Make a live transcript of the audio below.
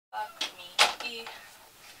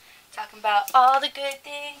talking about all the good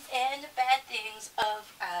things and the bad things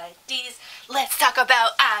of IDs. Let's talk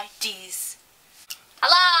about IDs.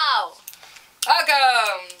 Hello!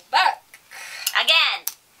 Welcome back! Again!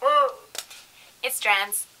 It's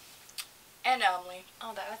Trans. And Emilee.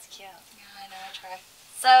 Oh, that was cute. Yeah, I know, I try.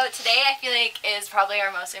 So today I feel like is probably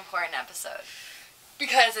our most important episode.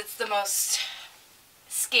 Because it's the most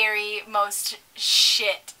Scary, most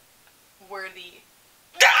shit-worthy.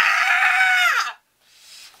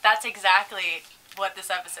 That's exactly what this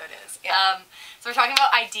episode is. Yeah. So we're talking about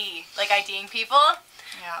ID, like IDing people.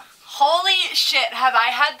 Yeah. Holy shit, have I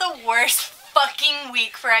had the worst fucking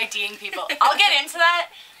week for IDing people. I'll get into that,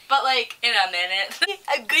 but like, in a minute.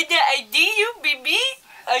 I'm good to ID you, baby.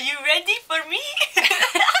 Are you ready for me?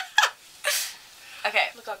 Okay.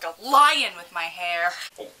 Look like a lion with my hair.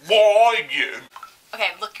 Lion! Okay,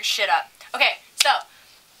 look your shit up. Okay,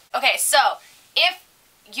 so if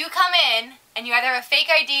you come in and you either have a fake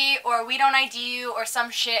ID or we don't ID you or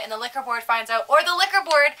some shit and the liquor board finds out, or the liquor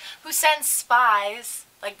board who sends spies,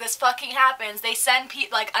 like this fucking happens, they send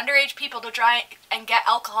like underage people to try and get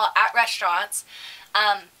alcohol at restaurants.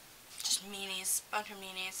 Just meanies. Bunch of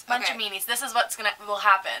meanies. Bunch of meanies. This is what's will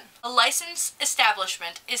happen. A licensed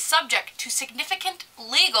establishment is subject to significant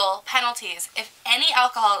legal penalties if any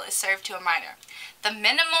alcohol is served to a minor. The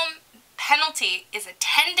minimum penalty is a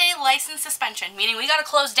 10-day license suspension, meaning we gotta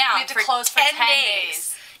close down. We have to close for 10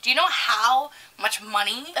 days. Do you know how much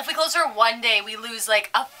money? If we close for one day, we lose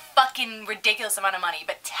like a fucking ridiculous amount of money.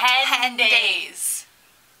 But 10 days.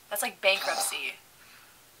 That's like bankruptcy.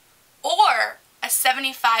 Or a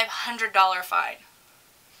 $7,500 fine.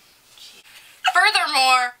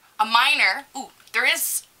 Furthermore, a minor,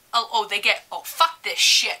 fuck this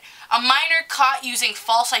shit. A minor caught using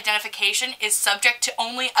false identification is subject to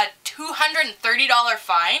only a $230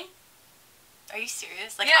 fine. Are you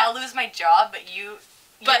serious? Like, Yeah. I'll lose my job, but you're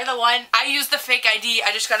the one. I used the fake ID,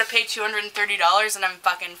 I just gotta pay $230 and I'm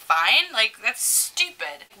fucking fine? Like, that's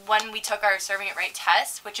stupid. When we took our serving it right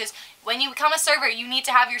test, which is when you become a server, you need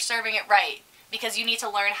to have your serving it right. Because you need to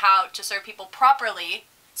learn how to serve people properly.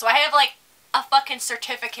 So I have like a fucking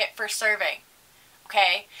certificate for serving.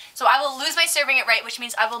 Okay? So I will lose my serving it right, which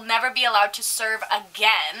means I will never be allowed to serve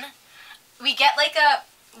again. We get a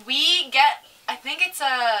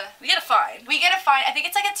fine. We get a fine. I think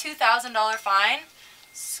it's like a $2,000 fine.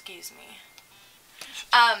 Excuse me.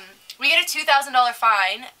 We get a $2,000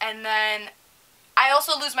 fine, and then I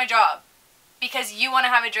also lose my job. Because you want to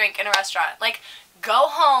have a drink in a restaurant. Like, go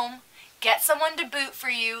home, get someone to boot for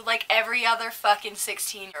you like every other fucking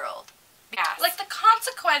 16-year-old. Yeah. Like, the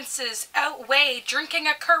consequences outweigh drinking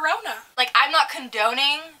a Corona. Like, I'm not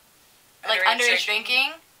condoning, like, underage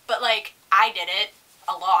drinking, but, like, I did it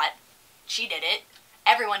a lot. She did it.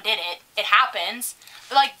 Everyone did it. It happens.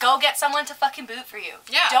 But, like, go get someone to fucking boot for you.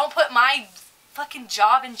 Yeah. Don't put my fucking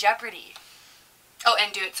job in jeopardy. Oh,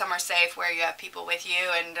 and do it somewhere safe where you have people with you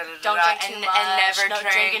and Don't drink too much. And never Don't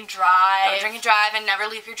drink. drink and drive. Don't drink and drive, and never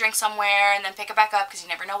leave your drink somewhere and then pick it back up because you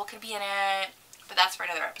never know what could be in it. But that's for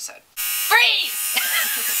another episode. Freeze!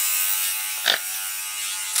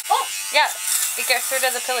 Oh, yeah. Be careful to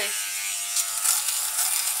the pillies.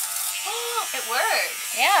 It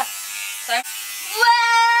works. Yeah. So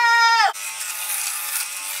Whoa!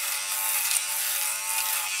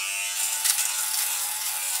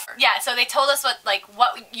 Yeah, so they told us what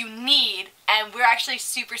you need, and we're actually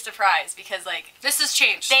super surprised because like this has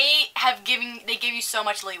changed. they give you so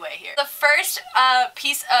much leeway here. The first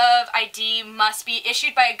piece of ID must be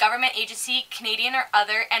issued by a government agency, Canadian or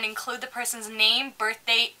other, and include the person's name,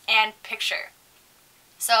 birthday, and picture.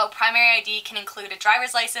 So primary ID can include a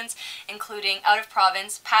driver's license, including out of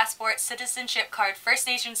province, passport, citizenship card, First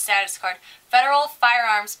Nation status card, federal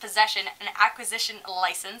firearms possession and acquisition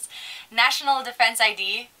license, national defense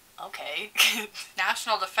ID. Okay.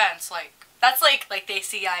 National defense, like That's like the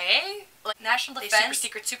CIA? Like national They defense.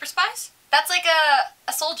 super spies? That's like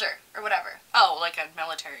a soldier or whatever. Oh, like a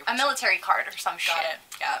military person. A military card or some shit. Got it.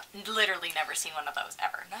 Yeah. Literally never seen one of those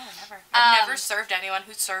ever. No, never. I've never served anyone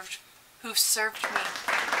who served me.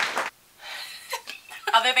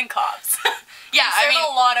 Other than cops. Yeah, I mean,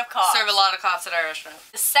 a lot of cops. Serve a lot of cops at our restaurant.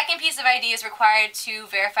 The second piece of ID is required to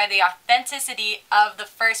verify the authenticity of the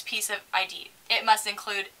first piece of ID. It must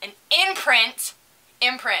include an imprint.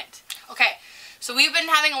 Okay, so we've been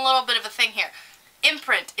having a little bit of a thing here.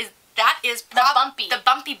 Imprint is The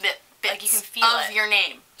bumpy bits like you can feel of it. your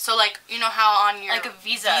name. So like, you know how on your like a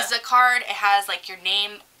Visa card it has like your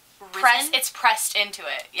name it's pressed into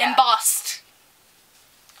it. Yeah. Embossed.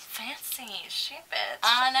 Fancy shit, bitch.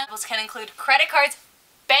 I know. Labels can include credit cards,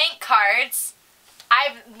 bank cards,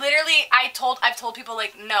 I've told people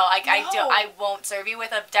like, no, like I won't serve you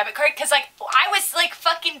with a debit card, because like I was like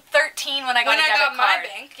fucking 13 when I got a debit card. my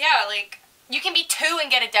bank, yeah, like you can be 2 and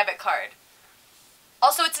get a debit card.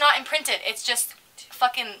 Also, it's not imprinted. It's just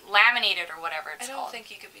fucking laminated or whatever it's called. I don't think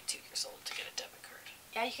you could be 2 years old to get a debit card.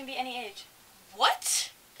 Yeah, you can be any age.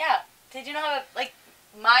 What? Yeah. Did you know how, like,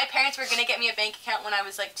 my parents were going to get me a bank account when I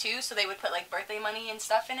was, like, 2, so they would put, like, birthday money and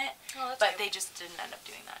stuff in it. Oh, that's but good. they just didn't end up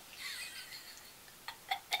doing that.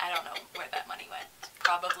 I don't know where that money went.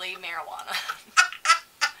 Probably marijuana.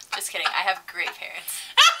 Just kidding. I have great parents.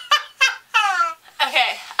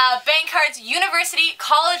 Okay. Bank cards, university,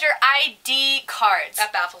 college, or ID cards.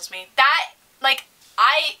 That baffles me. That, like,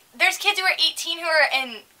 there's kids who are 18 who are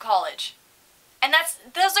in college. And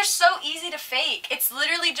those are so easy to fake. It's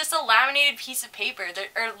literally just a laminated piece of paper,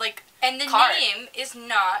 or like, and the card. name is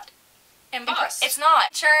not embossed. It's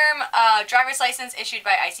not. Term, driver's license issued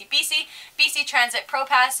by ICBC, BC Transit Pro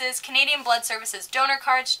Passes, Canadian Blood Services donor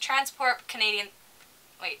cards, Transport Canada's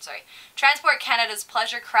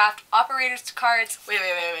Pleasure Craft operators cards. Wait.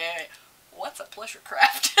 What's a pleasure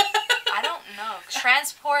craft? I don't know.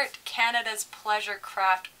 Transport Canada's Pleasure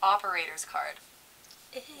Craft operators card.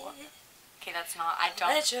 What? Okay, that's not. I don't.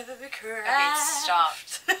 Pleasure craft. Okay, stop.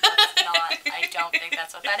 That's not. I don't think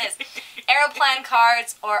that's what that is. Aeroplan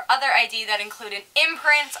cards or other ID that include an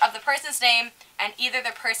imprint of the person's name and either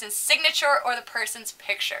the person's signature or the person's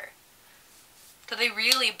picture. So they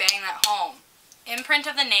really bang that home. Imprint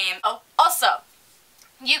of the name. Oh, also,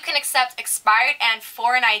 you can accept expired and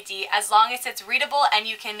foreign ID as long as it's readable and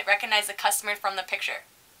you can recognize the customer from the picture.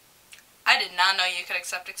 I did not know you could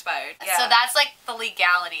accept expired. Yeah. So that's like the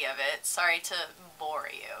legality of it. Sorry to bore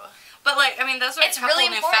you. But like, I mean, those are a couple really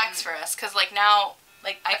new important. facts for us, because like now,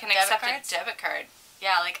 Like I can accept a debit card.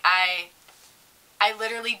 Yeah, like I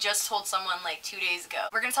literally just told someone like 2 days ago.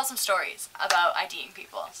 We're gonna tell some stories about IDing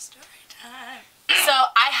people. Story time. So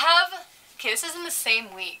this is in the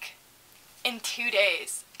same week. In 2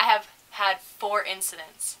 days, I have had 4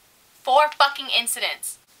 incidents. 4 fucking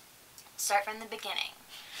incidents. Start from the beginning.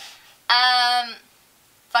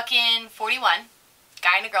 Fucking 41.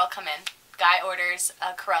 Guy and a girl come in. Guy orders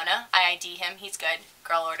a Corona. I ID him. He's good.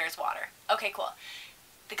 Girl orders water. Okay, cool.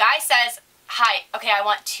 The guy says, hi, okay, I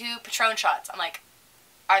want 2 Patron shots. I'm like,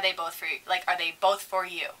 are they both for you? Like, are they both for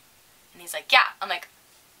you? And he's like, yeah. I'm like,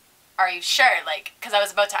 are you sure? Like, because I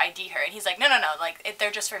was about to ID her. And he's like, no, like,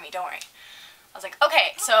 they're just for me, don't worry. I was like,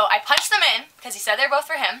 okay. So I punched them in, because he said they're both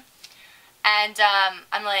for him. And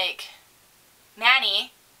I'm like,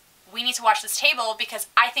 Manny, we need to watch this table because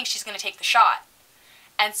I think she's going to take the shot.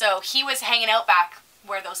 And so he was hanging out back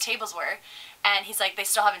where those tables were. And he's like, they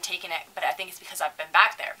still haven't taken it, but I think it's because I've been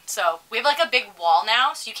back there. So we have like a big wall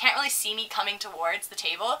now, so you can't really see me coming towards the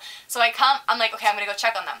table. So I'm like, okay, I'm going to go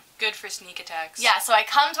check on them. Good for sneak attacks. Yeah, so I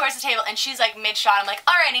come towards the table, and she's like mid-shot. I'm like,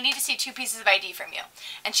 all right, I need to see 2 pieces of ID from you.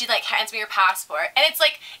 And she like hands me her passport. And it's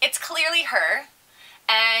like, it's clearly her.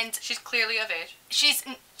 And she's clearly of age. She's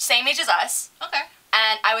same age as us. Okay.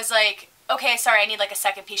 And I was like, okay, sorry, I need like a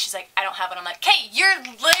second piece. She's like, I don't have one. I'm like, hey, you're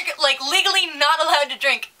legally not allowed to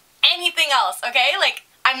drink anything else, okay? Like,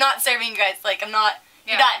 I'm not serving you guys. Like, I'm not,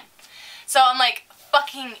 you're done. So I'm like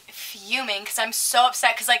fucking fuming because I'm so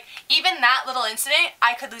upset because like even that little incident,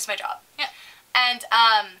 I could lose my job. Yeah. And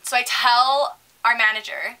so I tell our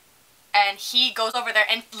manager, and he goes over there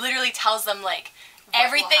and literally tells them like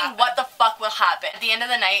everything, what the fuck will happen. At the end of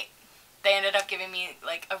the night, they ended up giving me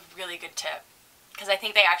like a really good tip because I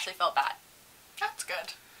think they actually felt bad. That's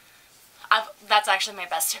good. That's actually my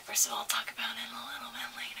best tipper, so I'll talk about it a little bit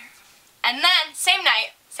later. And then, same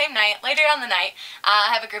night, later on the night,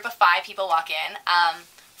 I have a group of 5 people walk in.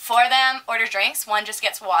 4 of them order drinks, 1 just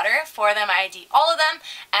gets water, 4 of them I ID all of them,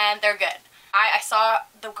 and they're good. I saw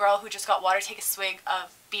the girl who just got water take a swig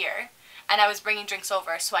of beer, and I was bringing drinks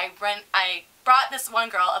over, so I brought this one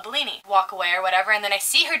girl a Bellini, walk away or whatever, and then I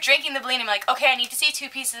see her drinking the Bellini. I'm like, okay, I need to see 2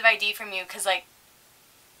 pieces of ID from you, because like,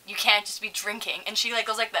 you can't just be drinking. And she like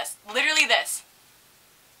goes like this, literally this.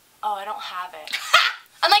 Oh, I don't have it.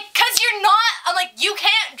 I'm like, cause you're not, I'm like, you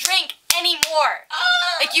can't drink anymore.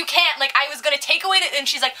 Like, you can't, like, I was gonna take away and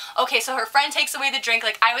she's like, okay, so her friend takes away the drink,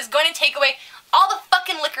 like, I was going to take away all the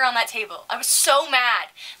fucking liquor on that table. I was so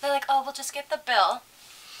mad. They're like, oh, we'll just get the bill.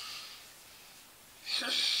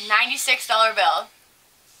 $96 bill.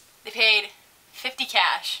 They paid 50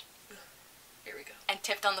 cash. Here we go. And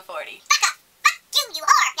tipped on the 40. Fuck you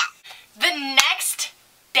whore! Yeah.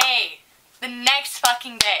 The next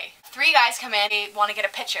fucking day. 3 guys come in, they want to get a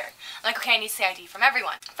picture. I'm like, okay, I need to see ID from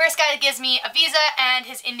everyone. First guy gives me a visa and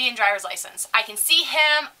his Indian driver's license. I can see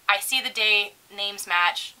him, I see the day, names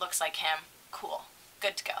match, looks like him, cool.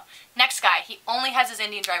 good to go. Next guy, he only has his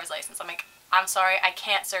Indian driver's license. I'm like, I'm sorry, I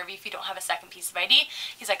can't serve you if you don't have a second piece of ID.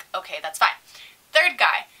 He's like, okay, that's fine. Third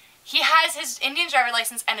guy, he has his Indian driver's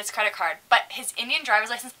license and his credit card, but his Indian driver's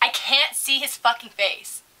license, I can't see his fucking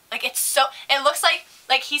face. Like, it looks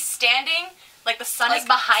like he's standing, like the sun is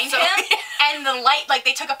behind him, and the light, like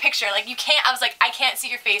they took a picture. Like, you can't, I was like, I can't see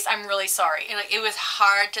your face, I'm really sorry. And, like, it was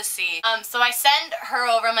hard to see. So I send her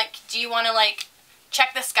over, I'm like, do you want to, like,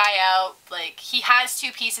 check this guy out? Like, he has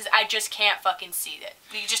 2 pieces, I just can't fucking see it.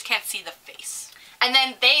 You just can't see the face. And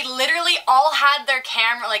then they literally all had their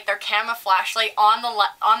camera, like their camera flashlight on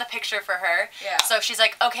the picture for her. Yeah. So she's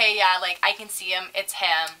like, okay, yeah, like I can see him, it's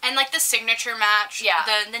him. And like the signature match, yeah,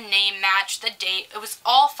 the name match, the date, it was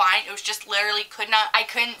all fine. It was just literally I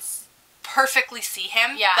couldn't perfectly see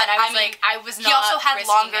him. Yeah, but I was not. He also had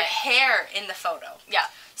longer it. hair in the photo. Yeah.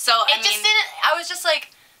 So I was just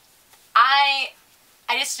like, I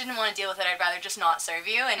just didn't want to deal with it. I'd rather just not serve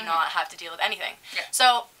you and not have to deal with anything. Yeah.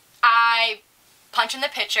 So I punch in the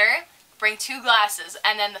pitcher, bring 2 glasses,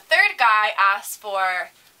 and then the third guy asks for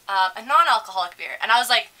a non-alcoholic beer. And I was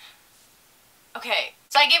like, okay.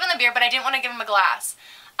 So I gave him the beer, but I didn't want to give him a glass.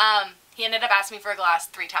 He ended up asking me for a glass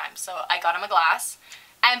 3 times, so I got him a glass.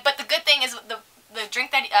 But the good thing is the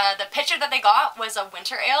drink that the pitcher that they got was a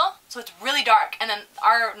winter ale, so it's really dark, and then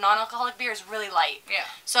our non-alcoholic beer is really light. Yeah.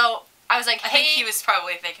 So I was like, hey. I think he was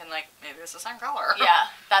probably thinking, like, maybe it's the same color.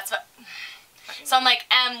 Yeah, that's what. So I'm like,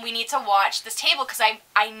 we need to watch this table because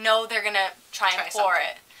I know they're going to try and pour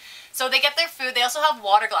it. So they get their food. They also have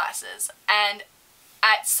water glasses. And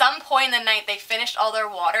at some point in the night, they finished all their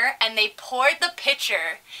water and they poured the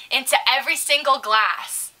pitcher into every single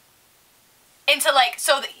glass.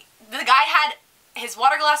 So the guy had his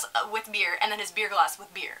water glass with beer and then his beer glass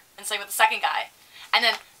with beer. And same with the second guy. And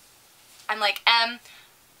then I'm like,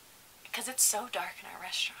 because it's so dark in our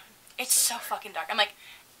restaurant. It's so fucking dark. I'm like,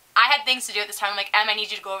 I had things to do at this time. I'm like, I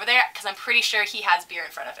need you to go over there because I'm pretty sure he has beer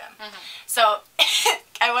in front of him. So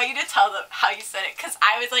I want you to tell them how you said it because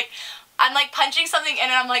I was like, I'm like punching something in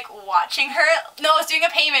and I'm like watching her. No, I was doing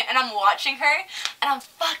a payment and I'm watching her and I'm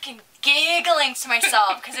fucking giggling to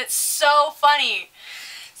myself because it's so funny.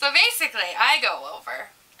 So basically, I go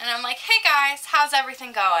over and I'm like, hey guys, how's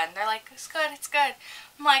everything going? They're like, it's good, it's good.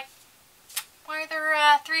 I'm like, why are there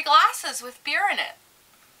 3 glasses with beer in it?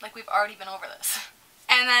 Like, we've already been over this.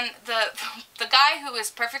 And then the guy who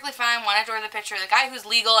was perfectly fine wanted to order the pitcher, the guy who's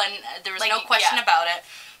legal and there was like, no question about it,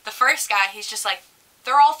 the first guy, he's just like,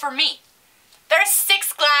 they're all for me. There's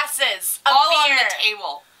 6 glasses of all beer on the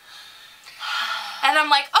table. And I'm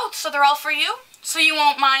like, oh, so they're all for you? So you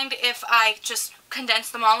won't mind if I just condense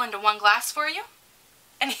them all into 1 glass for you?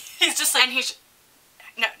 And he's just like,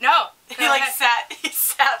 no. He like sat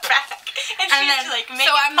back. And she's like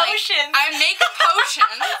making potions. I'm making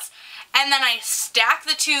potions. And then I stack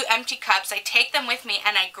the 2 empty cups, I take them with me,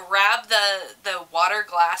 and I grab the water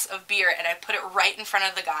glass of beer, and I put it right in front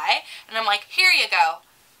of the guy, and I'm like, here you go.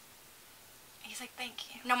 He's like,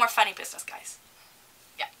 thank you. No more funny business, guys.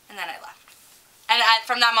 Yeah. And then I left. And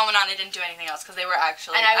from that moment on, I didn't do anything else, because they were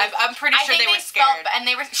actually, I'm pretty sure they were scared.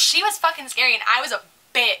 She was fucking scary, and I was a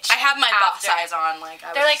bitch. I had my boss eyes on, like,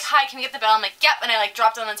 They're like, hi, can we get the bill? I'm like, yep, and I like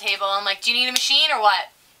dropped it on the table, I'm like, do you need a machine or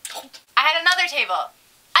what? I had another table.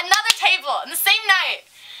 Another table in the same night.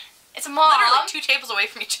 It's a mom. Literally 2 tables away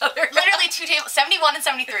from each other. Literally 2 tables, 71 and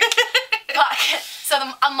 73. So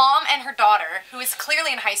a mom and her daughter, who is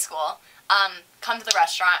clearly in high school, come to the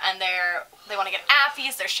restaurant and they want to get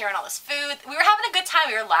appies. They're sharing all this food. We were having a good time.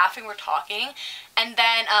 We were laughing. We were talking, and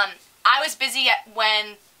then I was busy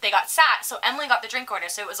when they got sat. So Emilee got the drink order.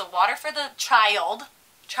 So it was a water for the child,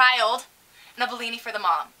 and a Bellini for the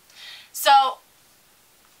mom. So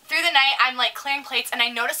through the night, I'm like clearing plates, and I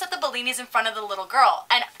noticed that the Bellini's in front of the little girl.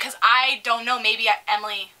 And because I don't know, maybe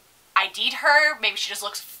Emilee ID'd her, maybe she just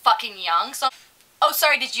looks fucking young. So, oh,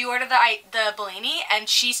 sorry, did you order the Bellini? And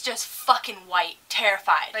she's just fucking white,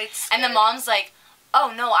 terrified. And the mom's like,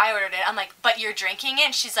 oh no, I ordered it. I'm like, but you're drinking it?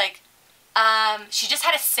 And she's like, she just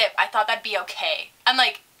had a sip. I thought that'd be okay. I'm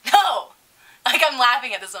like, no. Like, I'm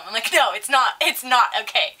laughing at this one. I'm like, no, it's not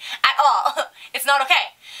okay at all. It's not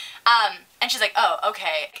okay. And she's like, oh,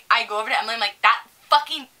 okay. I go over to Emilee, I'm like, that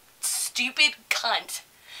fucking stupid cunt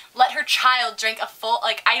let her child drink a full,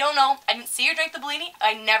 like, I don't know, I didn't see her drink the Bellini.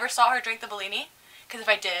 I never saw her drink the Bellini, because if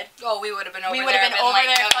I did, oh, we would have been over there. We would have been over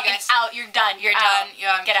there, fucking out, you're done, you're done,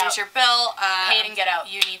 get out. Here's your bill, paid and get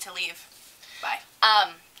out. You need to leave. Bye.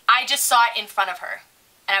 I just saw it in front of her.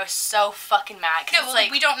 And I was so fucking mad. Yeah, well, like,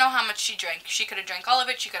 we don't know how much she drank. She could have drank all of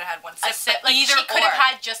it. She could have had 1 sip. Like, she could have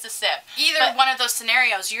had just a sip. Either one of those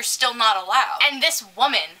scenarios, you're still not allowed. And this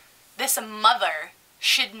woman, this mother,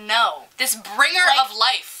 should know. This bringer of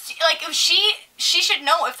life. Like, if she should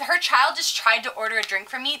know, if her child just tried to order a drink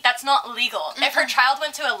from me, that's not legal. If her child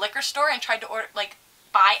went to a liquor store and tried to order, like,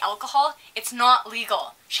 buy alcohol, it's not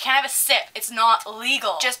legal. She can't have a sip. It's not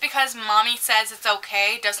legal. Just because mommy says it's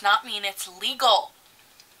okay does not mean it's legal.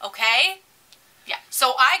 Okay? Yeah.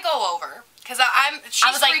 So I go over, because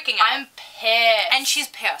she's freaking out. I'm pissed. And she's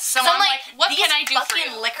pissed. So I'm like, what can I do for you?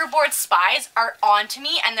 These fucking liquor board spies are onto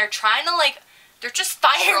me, and they're trying to, like, they're just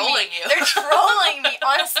fire trolling me. you. They're trolling me,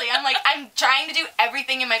 honestly. I'm trying to do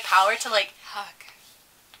everything in my power to, like,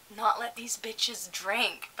 not let these bitches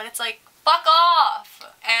drink. But it's like, fuck off.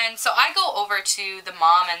 And so I go over to the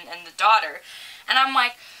mom and the daughter, and I'm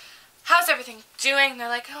like, how's everything doing? And they're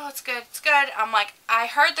like, oh, it's good, it's good. I'm like, I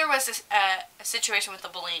heard there was a situation with the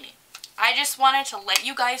Bellini. I just wanted to let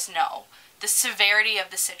you guys know the severity of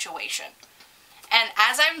the situation. And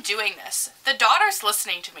as I'm doing this, the daughter's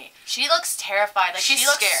listening to me. She looks terrified. Like, she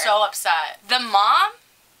looks scared. so upset. The mom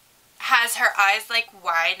has her eyes, like,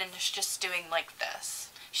 wide and is just doing like this.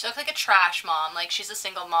 She looks like a trash mom. Like, she's a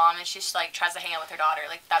single mom, and she's, like, tries to hang out with her daughter.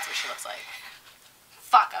 Like, that's what she looks like.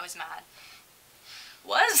 Fuck, I was mad.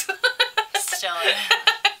 Was? Still.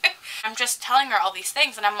 I'm just telling her all these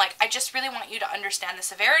things, and I'm like, I just really want you to understand the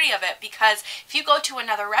severity of it, because if you go to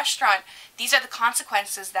another restaurant, these are the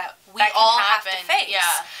consequences that we all have to face.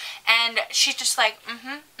 Yeah. And she's just like,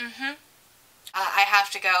 I have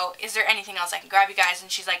to go. Is there anything else I can grab you guys? And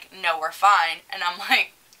she's like, no, we're fine. And I'm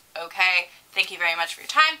like, okay, thank you very much for your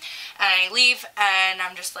time. And I leave, and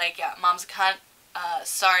I'm just like, yeah, mom's a cunt.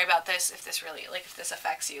 Sorry about this, if this really, like, if this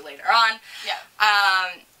affects you later on. Yeah.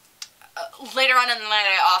 Later on in the night,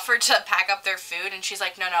 I offered to pack up their food, and she's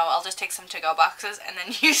like, no, I'll just take some to-go boxes. And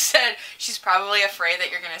then you said she's probably afraid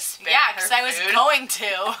that you're going to spit Yeah, because I was going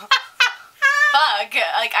to. Fuck.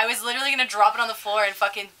 Like, I was literally going to drop it on the floor and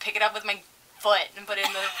fucking pick it up with my foot and put it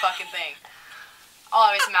in the fucking thing. Oh,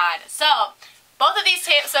 I was mad. So, both of these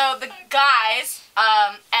tables, so the guys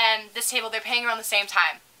and this table, they're paying around the same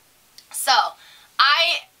time. So,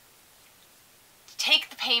 I take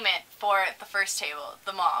the payment for the first table,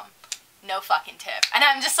 the mom. No fucking tip. And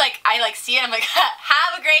I'm just like, I like see it, I'm like,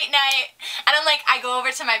 have a great night. And I'm like, I go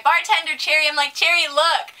over to my bartender, Cherry, I'm like, Cherry,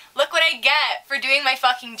 look what I get for doing my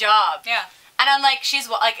fucking job. Yeah. And I'm like, she's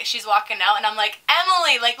walking out, and I'm like,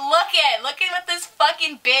 Emilee, like, look at what this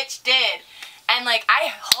fucking bitch did. And like,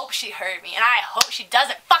 I hope she heard me, and I hope she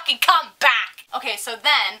doesn't fucking come back. Okay, so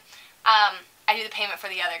then, I do the payment for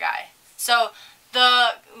the other guy. So, the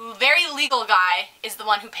very legal guy is the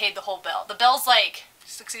one who paid the whole bill. The bill's like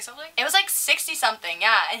 60-something? It was like 60-something,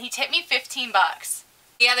 yeah, and he tipped me $15.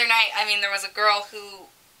 The other night, I mean, there was a girl who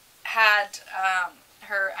had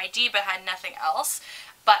her ID but had nothing else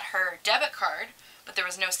but her debit card, but there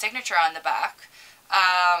was no signature on the back.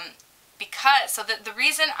 So the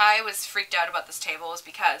reason I was freaked out about this table was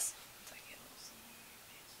because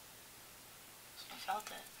I felt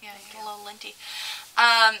it. Yeah, you get a little linty.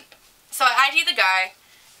 So I ID'd the guy,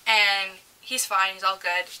 and he's fine, he's all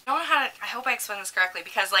good. I don't know how to, I hope I explained this correctly,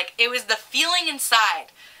 because, like, it was the feeling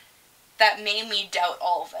inside that made me doubt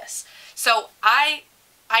all of this. So I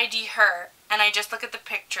ID her, and I just look at the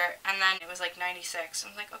picture, and then it was like 96. I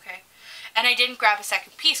was like, okay. And I didn't grab a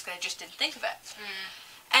second piece, because I just didn't think of it.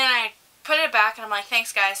 And I put it back, and I'm like,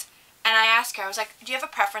 thanks, guys. And I asked her, I was like, do you have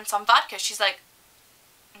a preference on vodka? She's like,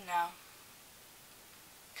 no.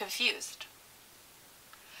 Confused.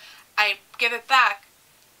 I give it back.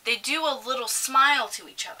 They do a little smile to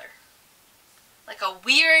each other. Like a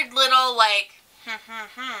weird little, like,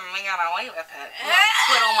 we got away with it.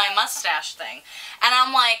 Twiddle my mustache thing. And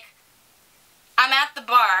I'm like, I'm at the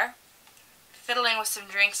bar, fiddling with some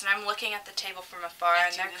drinks, and I'm looking at the table from afar,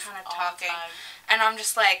 and they're kind of talking. And I'm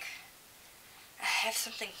just like, I have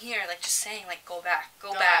something here, like, just saying, like, go back,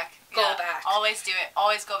 go back. Always do it.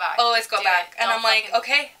 Always go back. Always go back. And I'm like,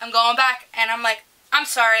 okay, I'm going back. And I'm like, I'm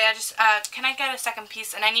sorry, I just, can I get a second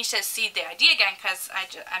piece? And I need to see the ID again, because I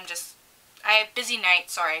had a busy night,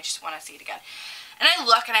 sorry, I just want to see it again. And I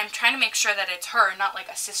look, and I'm trying to make sure that it's her, not like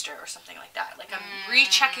a sister or something like that. Like, I'm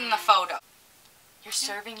rechecking the photo. You're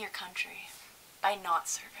serving your country by not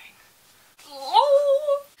serving.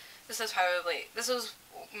 This was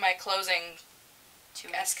my closing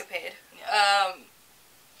escapade. Yeah.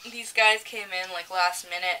 These guys came in, like, last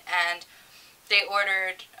minute, and they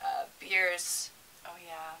ordered beers. Oh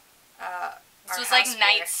yeah. This was house like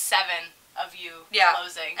night beer. 7 of you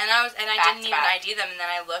closing. And I didn't even back. ID them, and then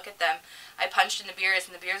I look at them. I punched in the beers,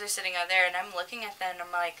 and the beers are sitting out there, and I'm looking at them, and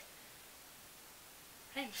I'm like,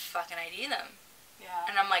 I didn't fucking ID them. Yeah.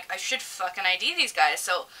 And I'm like, I should fucking ID these guys.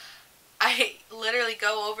 So I literally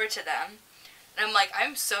go over to them, and I'm like,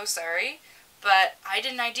 I'm so sorry, but I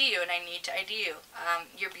didn't ID you and I need to ID you.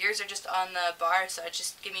 Your beers are just on the bar, so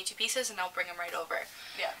just give me 2 pieces and I'll bring them right over.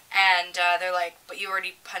 Yeah. And they're like, but you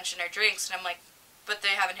already punched in our drinks. And I'm like, but they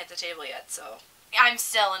haven't hit the table yet, so. I'm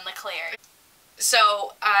still in the clear.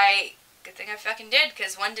 So good thing I fucking did,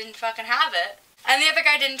 because one didn't fucking have it. And the other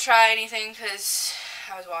guy didn't try anything, because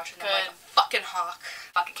I was watching them like a fucking hawk.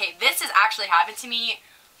 Fuck, okay, this has actually happened to me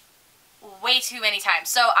way too many times.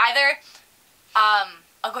 So either,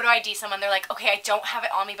 I'll go to ID someone, they're like, okay, I don't have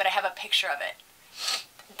it on me, but I have a picture of it.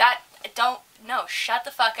 No, shut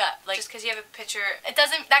the fuck up. Like, just because you have a picture.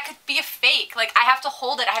 That could be a fake. Like, I have to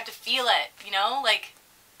hold it, I have to feel it, you know? Like,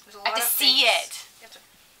 I have to see it.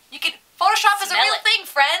 You could, Photoshop is a real thing,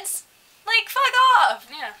 friends. Like, fuck off.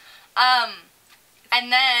 Yeah.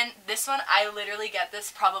 And then, this one, I literally get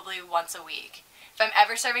this probably once a week. If I'm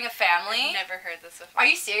ever serving a family. I've never heard this before. Are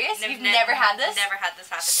you serious? You've never had this? Never had this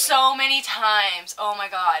happen to me. So many times. Oh my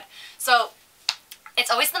god. So,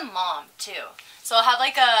 it's always the mom, too. So I'll have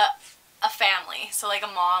like a family. So like a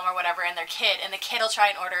mom or whatever and their kid. And the kid will try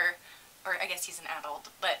and order, or I guess he's an adult,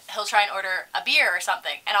 but he'll try and order a beer or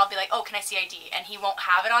something. And I'll be like, oh, can I see ID? And he won't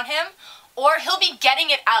have it on him. Or he'll be getting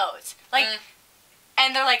it out. Like,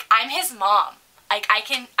 and they're like, I'm his mom. Like, I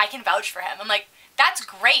can vouch for him. I'm like, that's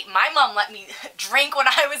great. My mom let me drink when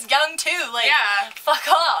I was young, too. Like, yeah. Fuck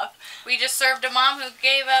off. We just served a mom who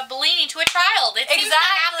gave a Bellini to a child. It seems to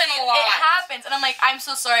happen a lot. It happens. And I'm like, I'm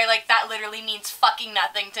so sorry. Like, that literally means fucking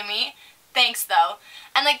nothing to me. Thanks, though.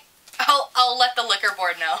 And, like, I'll let the liquor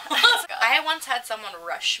board know. I once had someone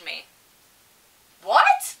rush me.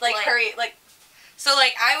 What? Like hurry, like... So,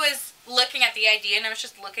 like, I was looking at the ID and I was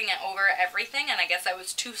just looking over everything and I guess I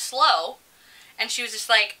was too slow. And she was just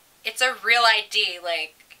like, it's a real ID,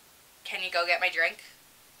 like, can you go get my drink?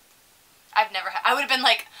 I've never had... I would have been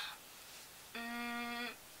like...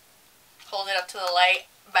 Hold it up to the light,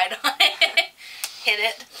 bite on it, hit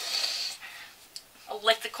it. I'll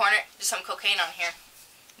lick the corner, there's some cocaine on here.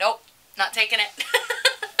 Nope, not taking it.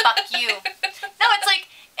 Fuck you. No, it's like,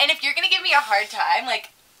 and if you're gonna give me a hard time,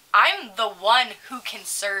 like, I'm the one who can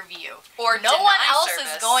serve you. Or no one else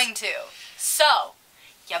service. is going to. So,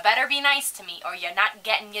 you better be nice to me, or you're not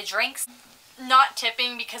getting your drinks. Not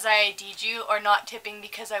tipping because I ID'd you, or not tipping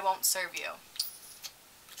because I won't serve you.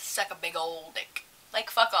 Suck a big old dick. Like,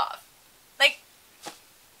 fuck off. Like,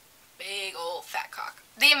 big old fat cock.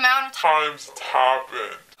 The amount of times it's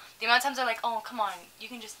happened. The amount of times they're like, oh, come on, you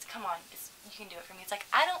can just, come on, you can do it for me. It's like,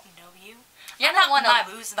 I don't know you. You're I don't want my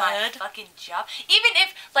to lose bud. my fucking job. Even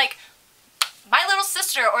if, like, my little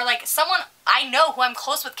sister or, like, someone I know who I'm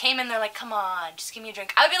close with came in, they're like, come on, just give me a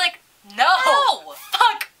drink. I would be like, no,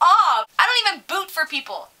 fuck off. I don't even boot for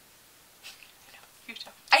people.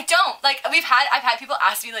 I don't. Like, I've had people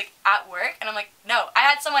ask me, like, at work, and I'm like, no. I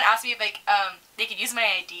had someone ask me if, like, they could use my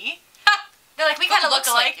ID. They're like, we kind of look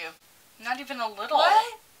alike. You. Not even a little.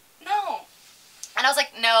 What? No. And I was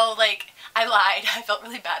like, no, like, I lied. I felt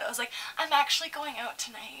really bad. I was like, I'm actually going out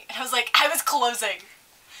tonight. And I was like, I was closing.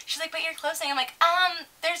 She's like, but you're closing. I'm like,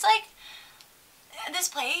 there's, like, this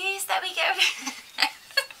place that we go to.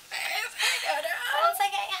 I was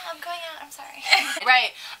like, yeah, I'm going out, I'm sorry.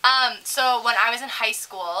 Right. So when I was in high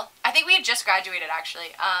school, I think we had just graduated,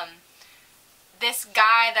 actually. This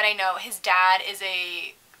guy that I know, his dad is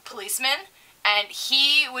a policeman, and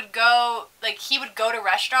he would go to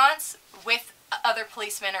restaurants with other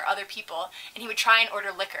policemen or other people, and he would try and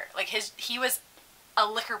order liquor. Like, he was a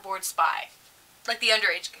liquor board spy. Like the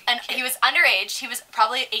underage kid. And he was underage. He was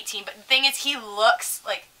probably 18, but the thing is, he looks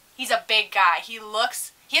like, he's a big guy. He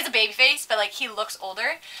has a baby face, but, like, he looks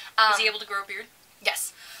older. Was he able to grow a beard?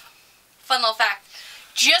 Yes. Fun little fact.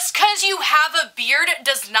 Just because you have a beard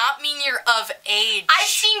does not mean you're of age. I've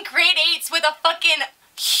seen grade 8s with a fucking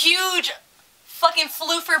huge fucking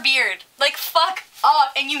floofer beard. Like, fuck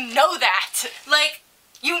off, and you know that. Like,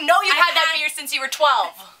 you know you had that beard since you were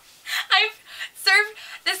 12. I've served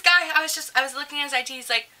this guy, I was looking at his ID, he's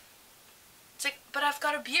like, it's like, but I've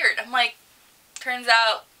got a beard. I'm like, turns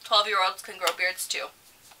out 12-year-olds can grow beards too.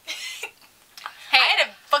 Hey, I had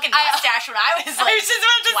a fucking mustache when I was like, I was just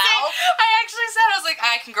about to say, I actually said, I was like,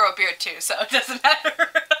 I can grow a beard too, so it doesn't matter.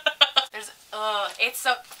 It's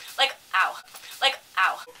so, like, ow. Like,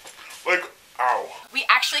 ow. Like, ow. We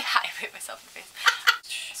actually, I hit myself in the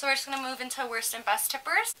face. So we're just gonna move into worst and best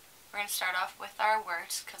tippers. We're gonna start off with our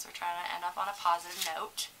worst, because we're trying to end up on a positive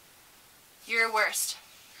note. Your worst.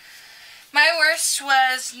 My worst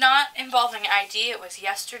was not involving ID, it was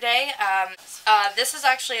yesterday. This is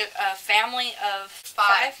actually a family of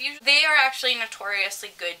 5. They are actually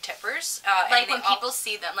notoriously good tippers. Like, when people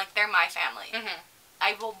see them, like, they're my family.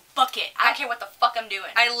 I will book it. I don't care what the fuck I'm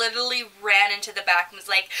doing. I literally ran into the back and was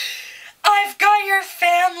like, I've got your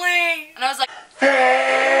family! And I was like, Like,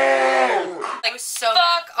 I was so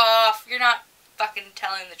fuck off. You're not fucking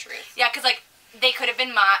telling the truth. Yeah, because, like, they could have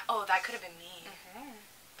been oh, that could have been me.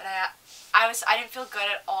 But I didn't feel good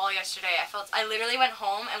at all yesterday. I literally went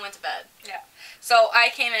home and went to bed. Yeah. So I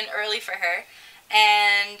came in early for her,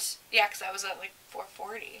 and yeah, because I was at like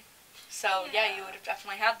 4:40. So yeah, you would have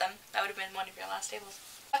definitely had them. That would have been one of your last tables.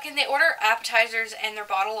 Fucking, they order appetizers and their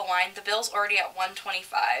bottle of wine. The bill's already at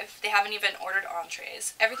 $125. They haven't even ordered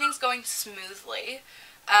entrees. Everything's going smoothly.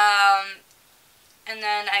 And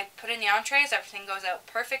then I put in the entrees. Everything goes out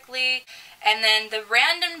perfectly. And then the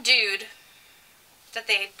random dude that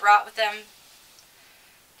they brought with them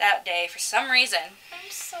that day, for some reason, I'm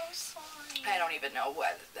so sorry. I don't even know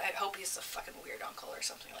what. I hope he's a fucking weird uncle or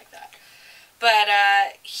something like that. But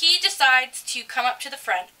he decides to come up to the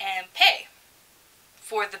front and pay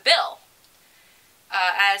for the bill.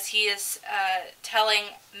 As he is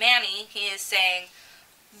telling Manny, he is saying,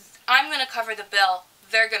 I'm going to cover the bill,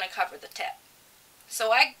 they're going to cover the tip.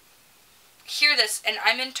 So I hear this and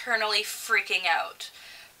I'm internally freaking out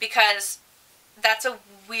because that's a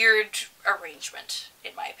weird arrangement,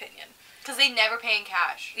 in my opinion. Because they never pay in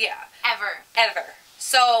cash. Yeah. Ever.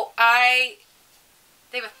 So they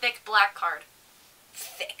have a thick black card.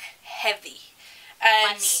 Thick. Heavy.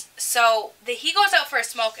 And Money. so he goes out for a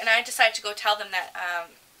smoke, and I decide to go tell them that,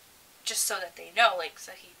 just so that they know, like,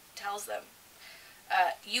 so he tells them,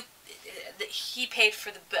 he paid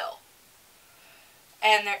for the bill.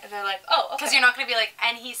 And they're like, oh, okay. Because you're not going to be like,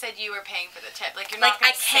 and he said you were paying for the tip. Like, you're not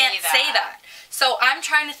going to say that. I can't say that. So I'm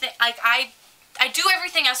trying to think, like, I do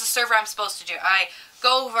everything as a server I'm supposed to do. I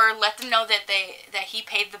go over, let them know that he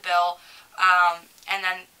paid the bill, and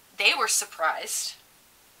then they were surprised.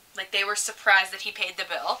 Like, they were surprised that he paid the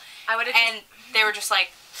bill. And they were just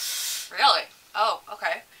like, really? Oh,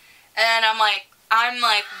 okay. And I'm like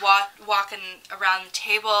walking around the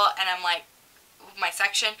table, and I'm like, my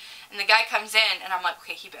section, and the guy comes in, and I'm like,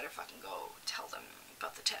 okay, he better fucking go tell them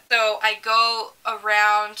about the tip. So I go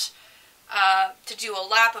around to do a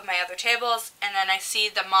lap of my other tables, and then I see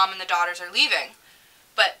the mom and the daughters are leaving,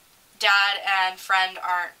 but dad and friend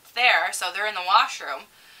aren't there, so they're in the washroom.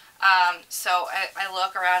 So I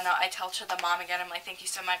look around, I tell to the mom again, I'm like, thank you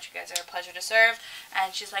so much, you guys are a pleasure to serve,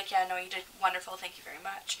 and she's like, yeah, no, you did wonderful, thank you very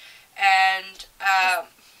much. And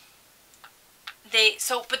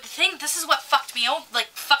but the thing, this is what fucked me over, like,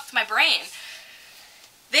 fucked my brain.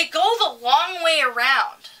 They go the long way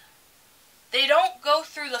around. They don't go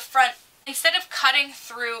through the front. Instead of cutting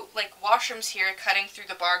through, like, washrooms here, cutting through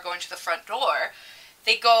the bar, going to the front door,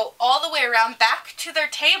 they go all the way around back to their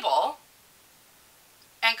table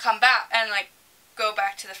and come back and, like, go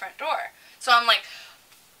back to the front door. So I'm like,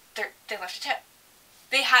 they left a tip.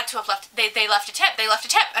 They had to have left, they left a tip,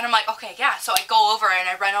 and I'm like, okay, yeah, so I go over and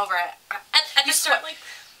I run over at this point,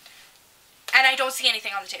 and I don't see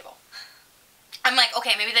anything on the table. I'm like,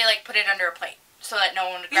 okay, maybe they, like, put it under a plate so that no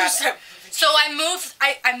one would grab it. So I'm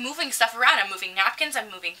moving stuff around, I'm moving napkins, I'm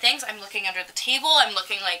moving things, I'm looking under the table, I'm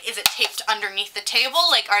looking, like, is it taped underneath the table,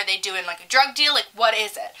 like, are they doing, like, a drug deal, like, what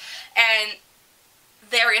is it? And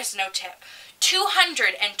there is no tip.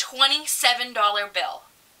 $227 bill.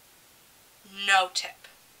 No tip.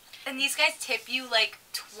 And these guys tip you like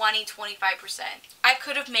 20-25%. I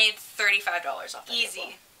could have made $35 off that Easy.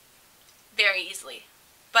 table. Very easily.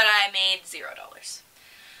 But I made $0.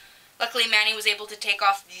 Luckily, Manny was able to take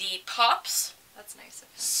off the pops. That's nice of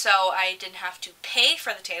him. So I didn't have to pay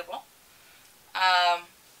for the table.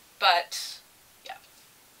 But, yeah.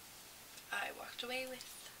 I walked away with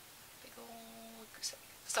a big old goose egg.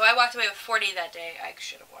 So I walked away with 40 that day. I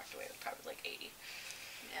should have walked away with probably like 80.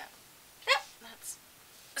 Yeah. Yeah,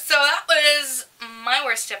 so that was my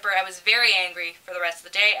worst tipper. I was very angry for the rest of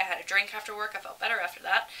the day. I had a drink after work. I felt better after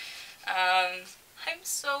that. I'm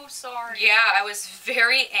so sorry. Yeah, I was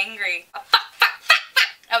very angry. Fuck.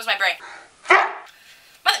 That was my brain.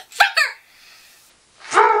 Motherfucker!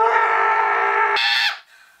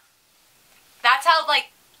 That's how,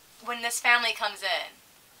 like, when this family comes in,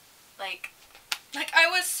 like I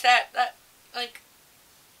was set that, like,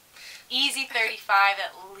 easy 35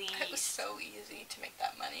 at least. it was so easy to make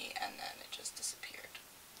that money, and then it just disappeared.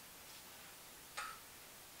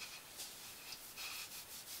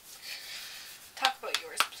 Talk about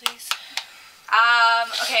yours, please.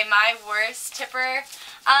 Okay, my worst tipper.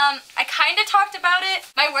 I kind of talked about it.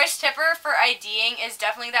 My worst tipper for IDing is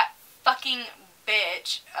definitely that fucking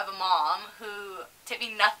bitch of a mom who tipped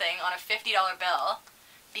me nothing on a $50 bill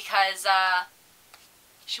because,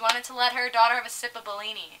 she wanted to let her daughter have a sip of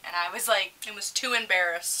Bellini, and I was like, and was too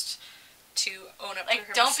embarrassed to own up to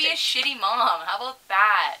her don't be a mistake. shitty mom. How about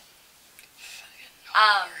that?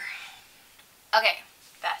 Okay,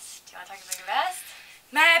 best. Do you want to talk about your best?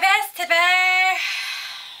 My best tipper.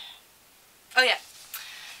 Oh yeah,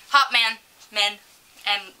 hot men,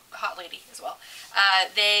 and hot lady as well.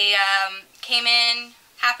 They came in,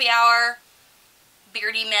 happy hour,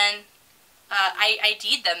 beardy men. I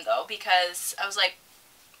ID'd them though because I was like,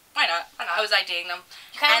 why not? I was IDing them.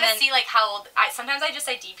 You kind of want to see like how old. Sometimes I just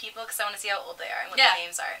ID people because I want to see how old they are and what their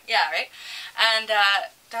names are. Yeah, right. And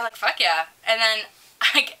they're like, fuck yeah. And then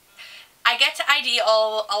I get to ID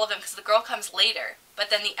all of them because the girl comes later. But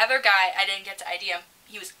then the other guy, I didn't get to ID him.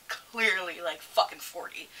 He was clearly like fucking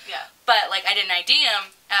 40. Yeah. But like I didn't ID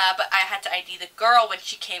him. But I had to ID the girl when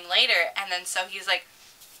she came later. And then so he's like,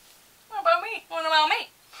 what about me? What about me?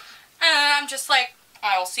 And I'm just like,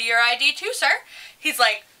 I will see your ID too, sir. He's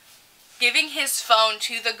like giving his phone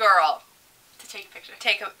to the girl to take a picture.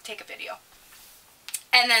 Take a video.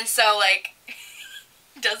 And then so like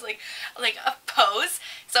he does like a pose.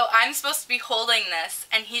 So I'm supposed to be holding this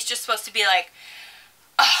and he's just supposed to be like,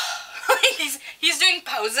 oh, like he's doing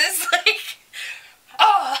poses like,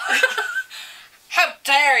 oh, how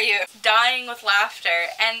dare you, dying with laughter.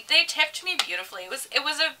 And they tipped me beautifully. It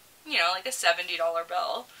was a, you know, like a $70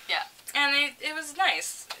 bill. Yeah. And it was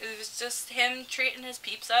nice. It was just him treating his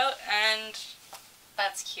peeps out, and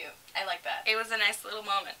that's cute. I like that. It was a nice little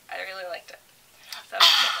moment. I really liked it. So,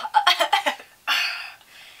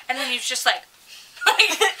 and then he's just like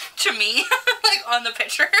to me, like on the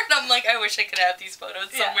picture, and I'm like, I wish I could have these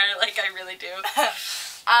photos somewhere. Like I really do.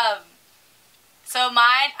 So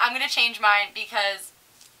mine, I'm gonna change mine because,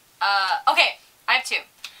 okay, I have two.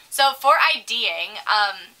 So for IDing,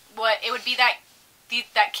 what it would be that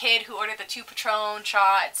kid who ordered the 2 Patron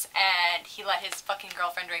shots and he let his fucking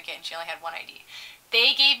girlfriend drink it and she only had 1 ID.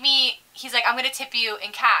 They gave me, he's like, I'm gonna tip you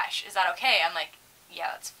in cash. Is that okay? I'm like,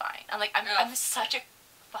 yeah, that's fine. I'm like, I'm such a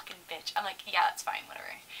fucking bitch. I'm like, yeah, that's fine,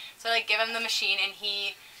 whatever. So I like give him the machine and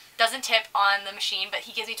he doesn't tip on the machine, but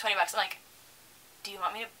he gives me $20. I'm like, do you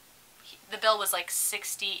want me to? The bill was like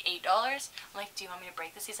 $68. I'm like, do you want me to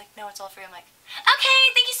break this? He's like, no, it's all free. I'm like,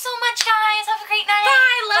 okay, thank you so much, guys. Have a great night.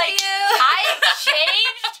 Bye, love you. I've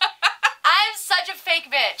changed. I'm such a fake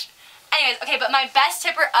bitch. Anyways, okay, but my best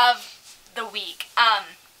tipper of the week.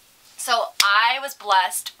 So I was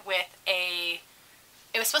blessed with it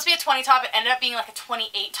was supposed to be a 20 top. It ended up being like a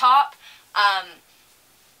 28 top.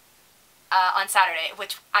 On Saturday,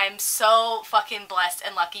 which I'm so fucking blessed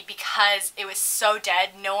and lucky because it was so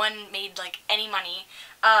dead. No one made like any money.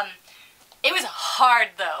 It was hard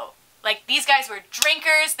though. Like these guys were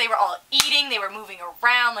drinkers. They were all eating. They were moving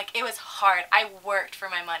around. Like it was hard. I worked for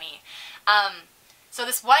my money. So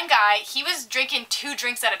this one guy, he was drinking 2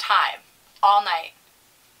 drinks at a time all night.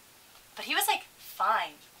 But he was like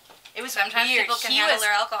fine. It was sometimes weird. People can handle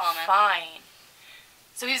their alcohol, man. Fine.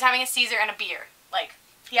 So he was having a Caesar and a beer. Like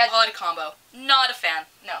he had odd combo. Not a fan.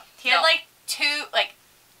 No. He had like 2, like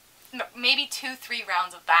maybe 2-3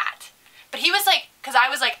 rounds of that. But he was like, because I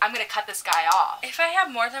was like, I'm gonna cut this guy off. If I have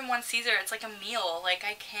more than 1 Caesar, it's like a meal. Like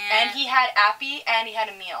I can't. And he had appy and he had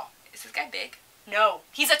a meal. Is this guy big? No.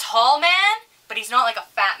 He's a tall man, but he's not like a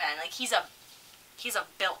fat man. Like he's a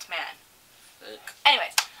built man. Ugh.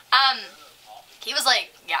 Anyways, he was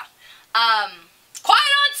like, yeah. Quiet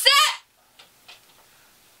on set.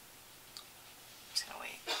 I'm just gonna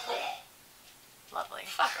wait. Lovely.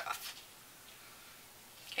 Fuck off.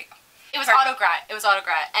 Okay, go. It was autograt. It was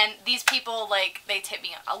autograt. And these people, like, they tip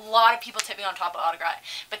me. A lot of people tip me on top of autograt.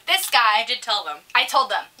 But this guy... You did tell them. I told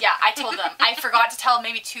them. Yeah, I told them. I forgot to tell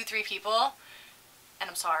maybe 2-3 people. And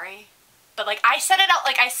I'm sorry. But, like, I set it out,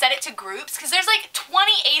 like, I set it to groups. Because there's, like,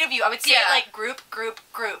 28 of you. I would say, like, group.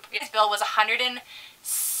 This bill was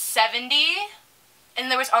 170.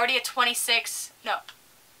 And there was already a 26... No.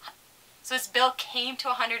 So this bill came to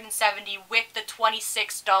 170 with the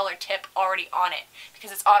 $26 tip already on it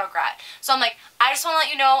because it's autograt. So I'm like, I just want to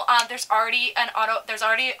let you know, there's already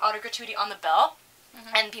auto gratuity on the bill,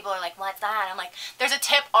 and people are like, what's that? I'm like, there's a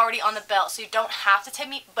tip already on the bill, so you don't have to tip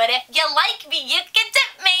me. But if you like me, you can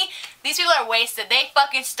tip me. These people are wasted. They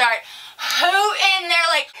fucking start hooting. They're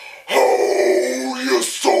like, oh, you're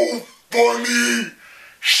so funny.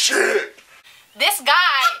 Shit. This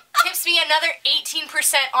guy tips me another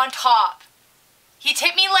 18% on top. He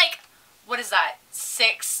tipped me like, what is that?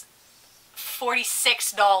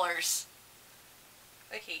 $46.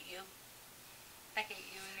 I hate you. I hate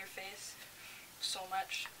you in your face so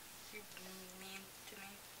much. You're mean to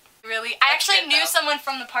me. Really? I actually knew someone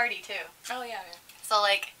from the party too. Oh yeah. So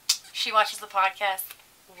like, she watches the podcast.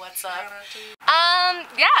 What's up?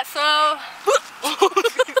 Yeah, so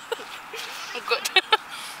good.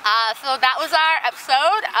 So that was our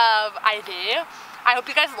episode of ID. I hope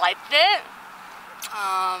you guys liked it.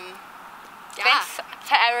 Yeah. Thanks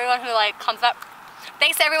to everyone who like comes up.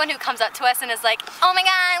 Thanks to everyone who comes up to us and is like, oh my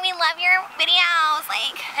god, we love your videos.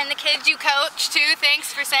 Like, And the kids you coach too,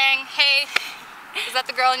 thanks for saying, hey, is that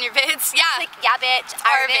the girl in your vids? Yeah. like, yeah, bitch,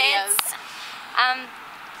 Our our vids.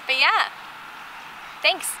 But yeah,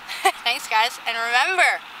 thanks. Thanks, guys. And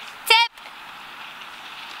remember, Tip.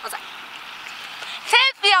 what's that?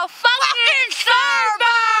 Tip your fucking server.